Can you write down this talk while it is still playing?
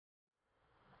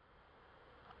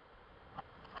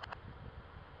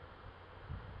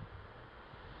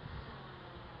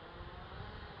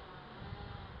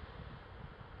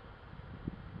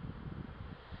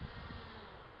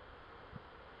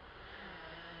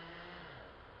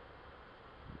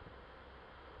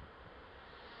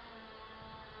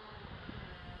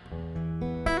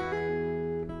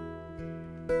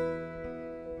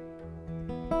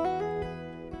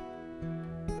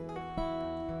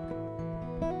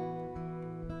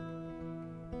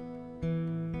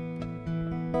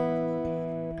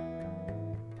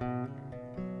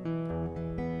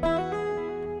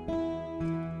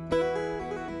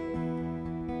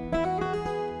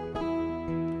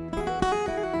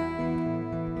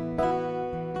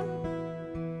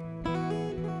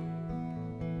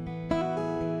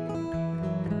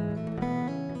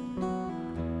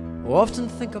often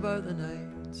think about the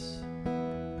nights,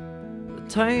 the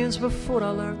times before I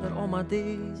learned that all my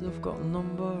days have got a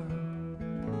number.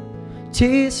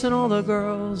 Chasing all the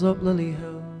girls up Lily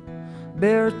Hill,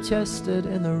 bare-chested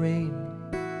in the rain,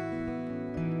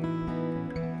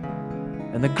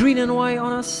 and the green and white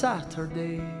on a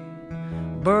Saturday,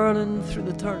 burning through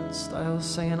the turnstiles,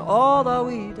 singing all the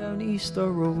way down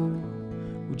Easter Road.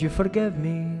 Would you forgive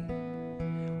me?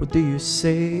 What do you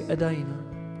say, Edina?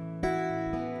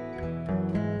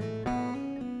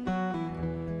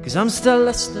 'Cause I'm still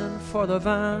listening for the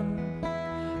van,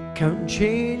 counting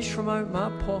change from out my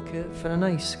pocket for an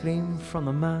ice cream from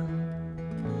the man.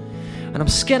 And I'm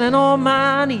skinning on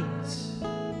my knees,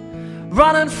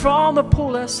 running from the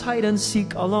police hide and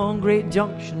seek along Great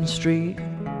Junction Street.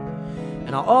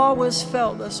 And I always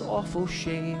felt this awful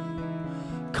shame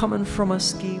coming from a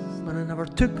scheme, and I never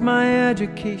took my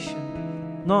education.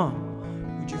 No,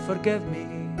 would you forgive me?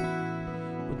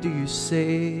 What do you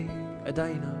say,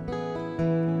 Edina?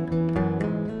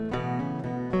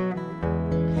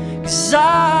 'Cause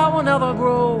I will never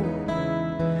grow,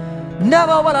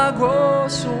 never will I grow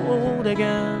so old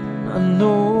again. I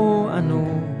know,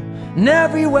 and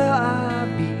everywhere I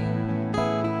be,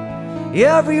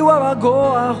 everywhere I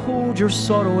go, I hold your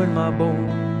sorrow in my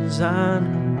bones.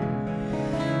 And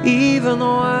even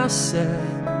though I said,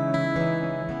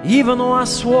 even though I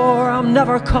swore I'm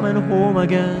never coming home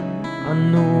again, I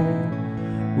know,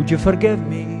 would you forgive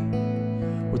me?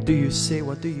 What do you say,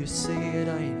 what do you say,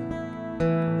 Edina?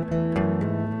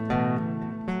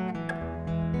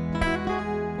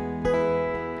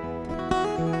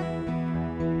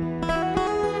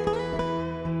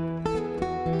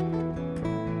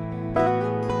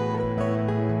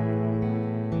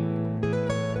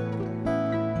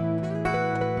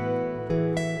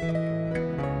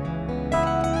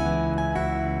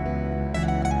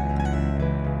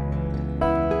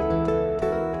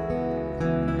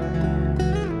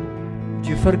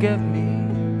 You forgive me,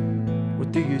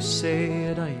 what do you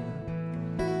say, Edina?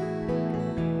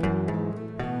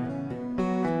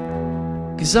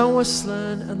 'Cause I'm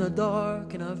whistling in the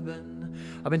dark, and I've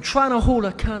been trying to hold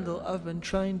a candle, I've been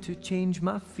trying to change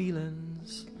my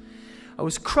feelings. I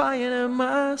was crying in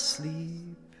my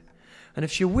sleep, and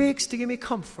if she wakes to give me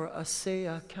comfort, I say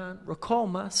I can't recall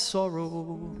my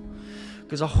sorrow.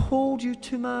 'Cause I hold you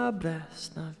to my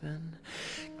breast, and I've been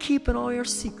keeping all your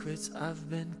secrets, I've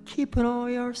been keeping all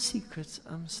your secrets,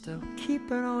 I'm still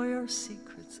keeping all your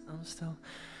secrets, I'm still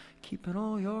keeping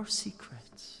all your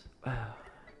secrets. Wow.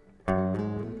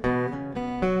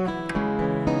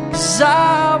 'Cause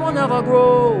I will never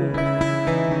grow,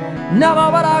 never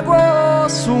will I grow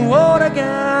so old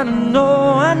again.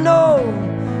 I know,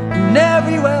 and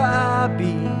everywhere I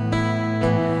be,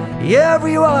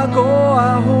 everywhere I go,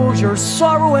 I hold your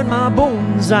sorrow in my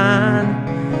bones. And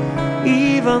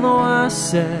even though I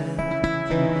said,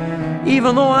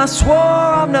 even though I swore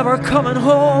I'm never coming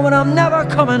home, and I'm never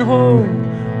coming home,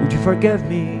 would you forgive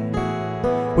me?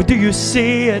 What do you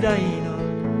say, Edina?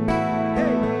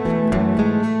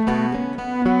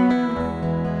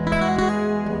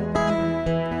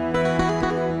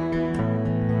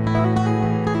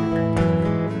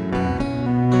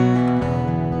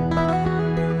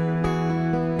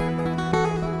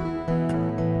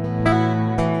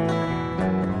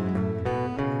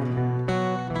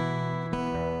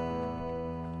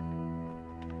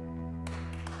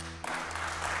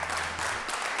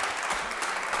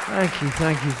 Thank you,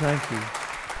 thank you, thank you.